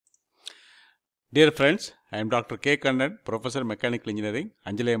Dear friends, I am Dr. K. Kannan, Professor Mechanical Engineering,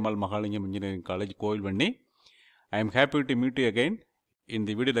 Anjali Ammal Mahalingam Engineering College, Kovilvanni. I am happy to meet you again in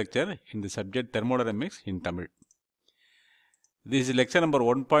the video lecture in the subject Thermodynamics in Tamil. This is lecture number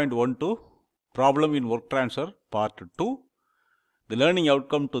 1.12, Problem in Work Transfer, Part 2. The learning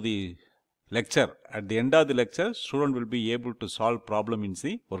outcome to the lecture. At the end of the lecture, student will be able to solve problem in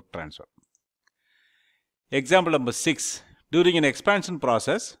the work transfer. Example number 6. During an expansion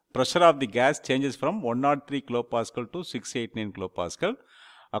process, pressure of the gas changes from 103 kPa to 689 kPa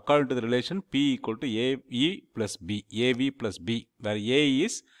according to the relation P equal to AE plus B, AV plus B, where A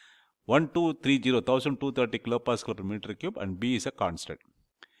is 1230 kPa per meter cube and B is a constant.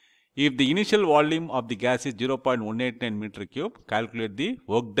 If the initial volume of the gas is 0.189 meter cube, calculate the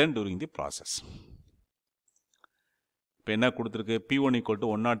work done during the process. P1 equal to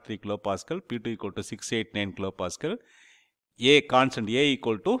 103 kPa, P2 equal to 689 kPa, A constant A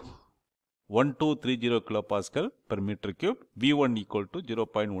equal to 1230 kPa per meter cube, V1 equal to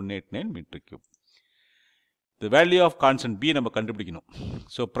 0.189 meter cube. The value of constant B நம்ம கண்டுபிடிக்கணும்.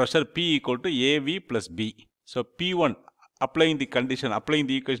 So pressure P equal to AV plus B. So P1 applying the equation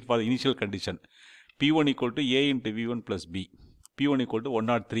for the initial condition. P1 equal to A into V1 plus B. P1 equal to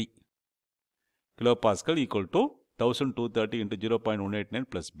 103 kPa equal to 1230 into 0.189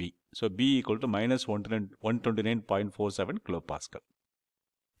 plus B. So B equal to minus 129.47 kPa.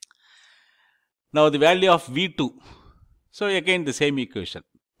 Now the value of V2. So again the same equation.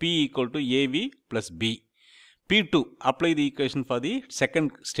 P equal to AV plus B. P2, apply the equation for the second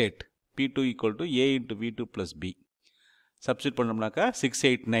state. P2 equal to A into V2 plus B. Substitute பண்ணோம்னாக்கா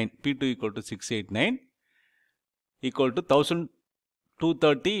 689. P2 equal to 689 equal to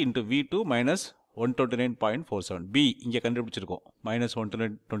 1230 into V2 minus 129.47. B இங்க கண்டுபிடிச்சிருக்கோம். minus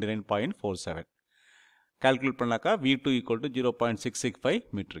 129.47. Calculate பண்ணாக்கா V2 equal to 0.665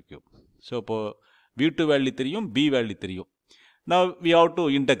 meter cube. So இப்போ V2 value தெரியும், B value தெரியும். Now we have to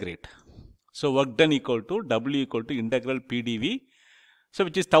integrate. So work done equal to W equal to integral PdV. So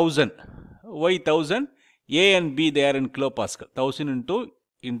which is 1000. Why 1000? A and B they are in kilopascal. 1000 into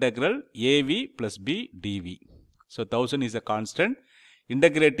integral AV plus B dV. So 1000 is a constant.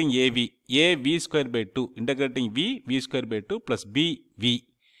 Integrating AV, A V square by 2. Integrating V square by 2 plus B V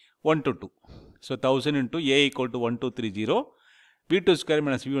 1 to 2. So 1000 into A equal to 1230. V2 square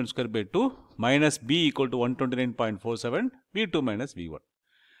minus V1 square by 2 minus B equal to 129.47. V2 minus V1.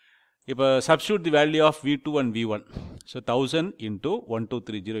 If substitute the value of V2 and V1. So 1000 into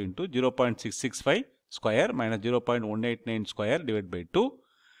 1230 into 0.665 square minus 0.189 square divided by 2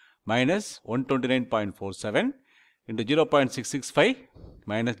 minus 129.47 into 0.665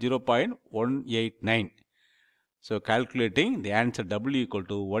 minus 0.189. So calculating the answer W equal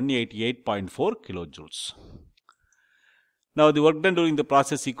to 188.4 kilojoules. Now the work done during the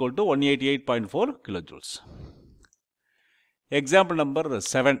process equal to 188.4 kilojoules. Example number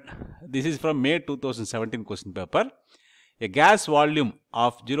 7. This is from May 2017 question paper. A gas volume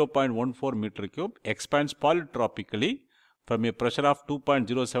of 0.14 meter cube expands polytropically from a pressure of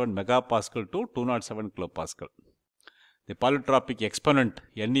 2.07 megapascal to 207 kilopascal. The polytropic exponent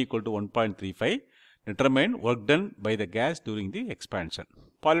N equal to 1.35. Determine work done by the gas during the expansion.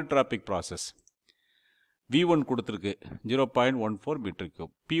 Polytropic process. V1 கொடுத்திருக்கு 0.14 meter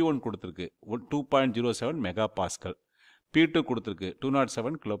cube. P1 கொடுத்திருக்கு 2.07 megapascal. P2 கொடுத்திருக்கு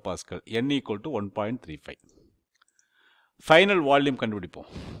 207 kilopascal. N equal to 1.35. Final volume கண்டுபிடிப்போம்.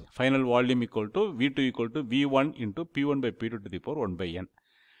 Final volume equal to V2 equal to V1 into P1 by P2 to the power 1 by N.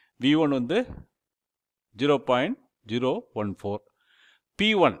 V1 வந்து 0.014.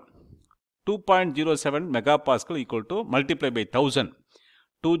 P1 2.07 megapascal equal to multiply by 1000.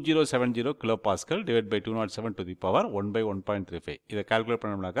 2070 kilopascal divided by 207 to the power 1 by 1.35. இதை calculate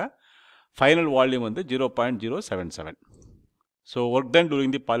பண்ணோம்னாக்கா final volume வந்து 0.077. So work done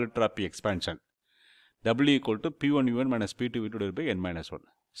during the polytropic expansion. W equal to P1 V1 minus P2 V2 divided by N minus 1.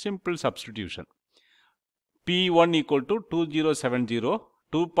 Simple substitution. P1 equal to 2070,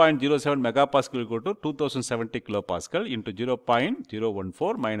 2.07 megapascal equal to 2070 kilopascal into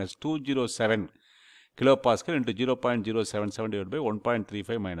 0.014 minus 207 kilopascal into 0.077 divided by 1.35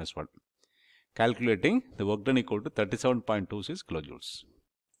 minus 1. Calculating the work done equal to 37.26 kilojoules.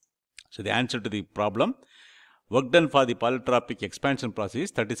 So the answer to the problem, work done for the polytropic expansion process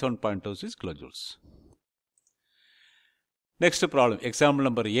is 37.26 kilojoules. Next problem, example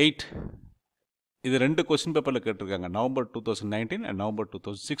number 8. இது ரெண்டு question paperல கேட்டிருக்காங்க, November 2019 and November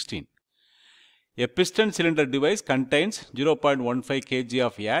 2016. A piston cylinder device contains 0.15 kg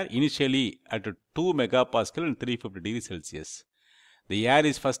of air initially at 2 megapascal and 350 degrees Celsius. The air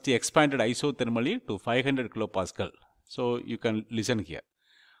is first expanded isothermally to 500 kilopascal. So you can listen here.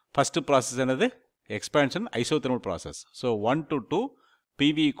 first process another expansion isothermal process. So 1 to 2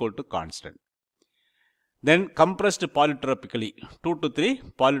 PV equal to constant. Then compressed polytropically 2 to 3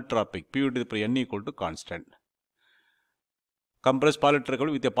 polytropic PV to the power n equal to constant. Compressed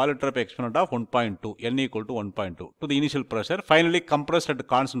polytropically with a polytropic exponent of 1.2 n equal to 1.2 to the initial pressure. Finally compressed at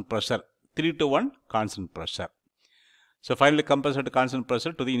constant pressure 3 to 1 constant pressure. So finally compressed at constant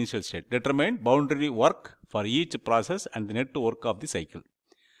pressure to the initial state. Determine boundary work for each process and the net work of the cycle.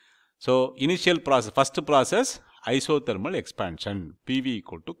 So initial process, first process isothermal expansion PV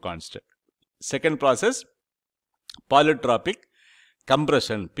equal to constant. Second process polytropic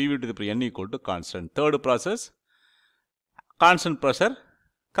compression PV to the power n equal to constant. Third process constant pressure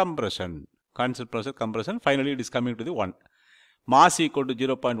compression. Finally it is coming to the 1. Mass equal to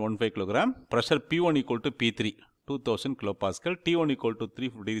 0.15 kilogram. Pressure P1 equal to P3 2000 kilopascal. T1 equal to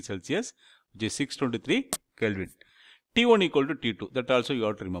 350 degrees Celsius which is 623 Kelvin. T1 equal to T2, that also you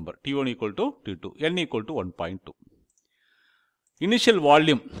have to remember. T1 equal to T2, N equal to 1.2. Initial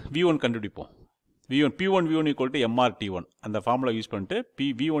volume V1 கண்டுபிடிப்போம். V1 P1 V1 equal to MR T1. அந்த formula use பண்ணிட்டு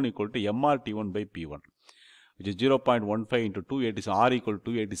V1 equal to MR T1 by P1 which is 0.15 into 287 R equal to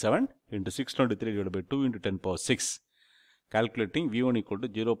 287 into 623 divided by 2 into 10 power 6. Calculating V1 equal to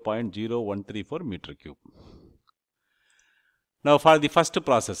 0.0134 meter cube. Now for the first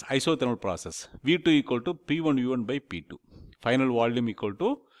process, isothermal process, V2 equal to P1 V1 by P2. Final volume equal to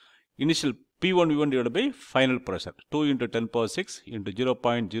initial P1 V1 divided by final pressure. 2 into 10 power 6 into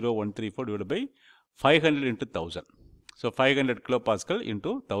 0.0134 divided by 500 into 1000. So 500 kilopascal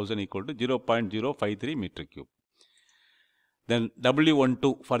into 1000 equal to 0.053 meter cube. Then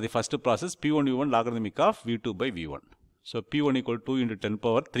W12 for the first process, P1 V1 logarithmic of V2 by V1. So P1 equal to 2 into 10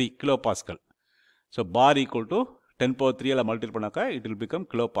 power 3 kilopascal. So bar equal to 10 power 3 alla multiply பண்ணாக்கா it will become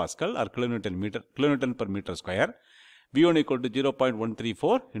kilopascal or kilonewton per meter square. V1 equal to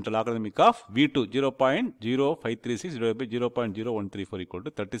 0.134 into logarithmic of V2 0.0536 divided by 0.0134 equal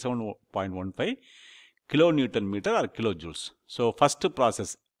to 37.15 kilonewton meter or kilojoules. So first process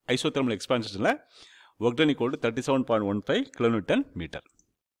isothermal expansion work done equal to 37.15 kilonewton meter.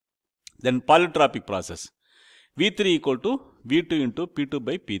 Then polytropic process V3 equal to V2 into P2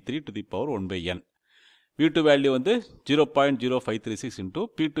 by P3 to the power 1 by n. V2 value வந்து 0.0536 into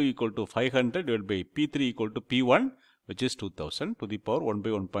P2 equal to 500 divided by P3 equal to P1 which is 2000 to the power 1 by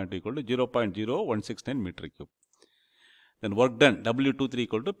 1.2 equal to 0.0169 meter cube. Then work done W23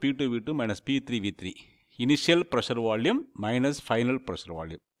 equal to P2 V2 minus P3 V3. Initial pressure volume minus final pressure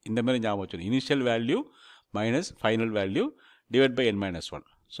volume. இந்த மாதிரி ஞாபகம் வச்சுக்கணும். Initial value minus final value divided by n minus 1.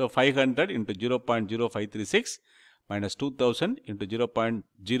 So 500 into 0.0536 minus 2000 into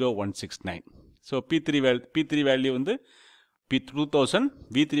 0.0169. So P3 value வந்து P2000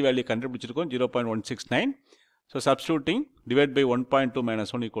 V3 value கண்டுபிடிச்சிருக்கோம் 0.169. So substituting divide by 1.2 minus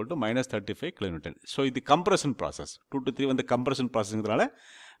 1 equal to minus 35 kilonewton. So இது compression process. 2 to 3 வந்து compression process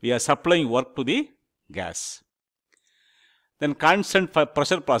we are supplying work to the gas. Then constant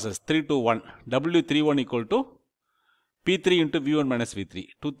pressure process 3 to 1 W31 equal to P3 into V1 minus V3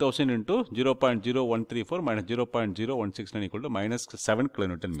 2000 into 0.0134 minus 0.0169 equal to minus 7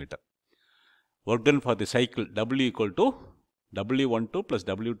 kilonewton meter. Work done for the cycle W equal to W12 plus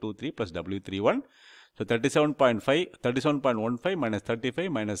W23 plus W31. So 37.15 minus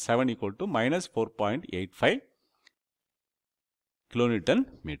 35 minus 7 equal to minus 4.85 kilonewton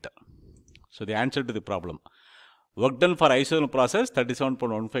meter. So the answer to the problem. Work done for isothermal process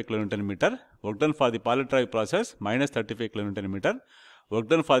 37.15 kilonewton meter. Work done for the polytropic process minus 35 kilonewton meter. Work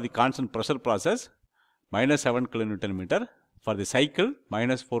done for the constant pressure process minus 7 kilonewton meter. For the cycle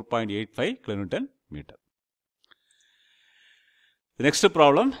minus 4.85 kilonewton meter. The next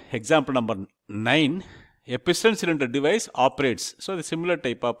problem, example number 9. A piston cylinder device operates. So the similar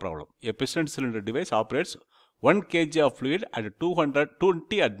type of problem. A piston cylinder device operates 1 kg of fluid at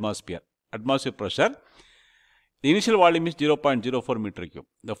 220 atmosphere pressure. The initial volume is 0.04 meter cube.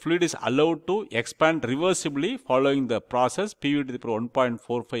 The fluid is allowed to expand reversibly following the process PV to the power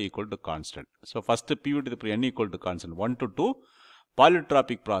 1.45 equal to constant. So first PV to the power n equal to constant 1 to 2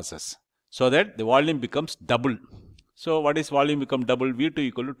 polytropic process so that the volume becomes double. So what is volume become double? V2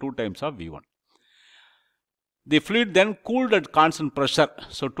 equal to 2 times of V1. The fluid then cooled at constant pressure.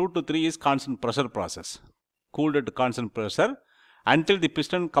 So 2 to 3 is constant pressure process. Cooled at constant pressure until the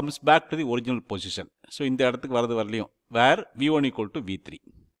piston comes back to the original position. So in the where V1 equal to V3.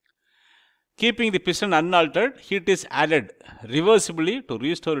 Keeping the piston unaltered, heat is added reversibly to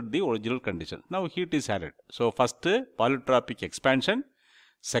restore the original condition. Now heat is added. So first polytropic expansion,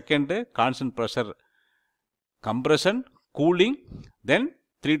 second constant pressure compression, cooling, then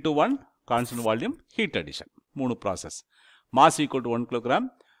 3 to 1 constant volume heat addition. 3 process. Mass equal to 1 kilogram.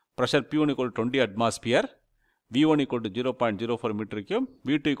 pressure P1 equal to 20 atmosphere, V1 equal to 0.04 meter cube,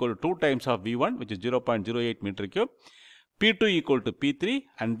 V2 equal to 2 times of V1 which is 0.08 meter cube, P2 equal to P3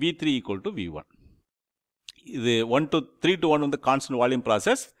 and V3 equal to V1. This 3 to 1 on the constant volume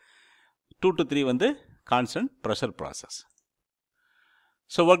process, 2 to 3 on the constant pressure process.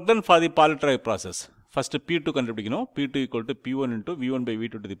 So work done for the pilot drive process. First P2 கண்டுபிடிக்கணும். P2 equal to P1 into V1 by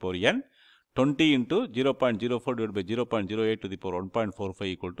V2 to the power n, 20 into 0.04 divided by 0.08 to the power 1.45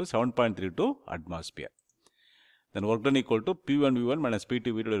 equal to 7.32 atmosphere. Then work done equal to P1 V1 minus P2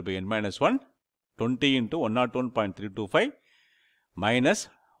 V2 divided by n minus 1, 20 into 101.325 minus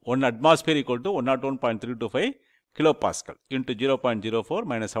 1 atmosphere equal to 101.325 kilopascal into 0.04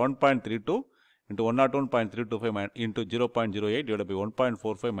 minus 7.32 into 101.325 into 0.08 divided by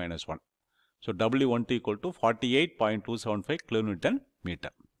 1.45 minus 1. So W12 equal to 48.275 kilonewton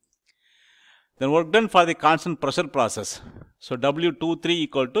meter. Then work done for the constant pressure process. So W23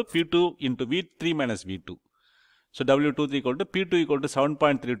 equal to P2 into V3 minus V2. So W23 equal to P2 equal to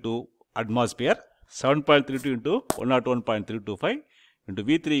 7.32 atmosphere, 7.32 into 101.325 into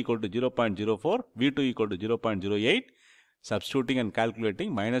V3 equal to 0.04, V2 equal to 0.08, substituting and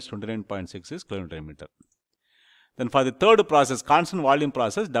calculating minus 29.66 kilonewton meter. Then for the third process, constant volume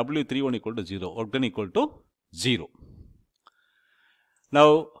process, W31 equal to 0, work done equal to 0.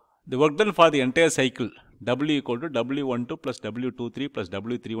 Now, the work done for the entire cycle, W equal to W12 plus W23 plus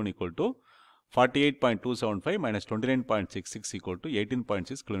W31 equal to 48.275 minus 29.66 equal to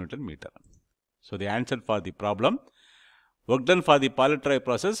 18.6 kilonewton meter. So, the answer for the problem, work done for the pilot drive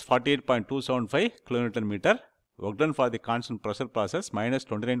process 48.275 kilonewton meter, work done for the constant pressure process minus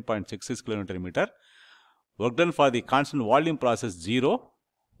 29.66 kilonewton meter, work done for the constant volume process 0,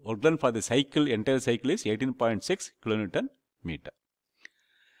 work done for the cycle, entire cycle is 18.6 kilonewton meter.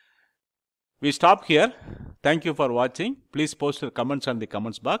 We stop here. Thank you for watching. Please post your comments on the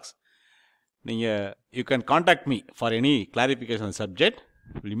comments box. You can contact me for any clarification on the subject.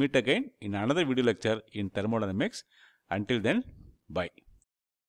 We will meet again in another video lecture in thermodynamics. Until then, bye.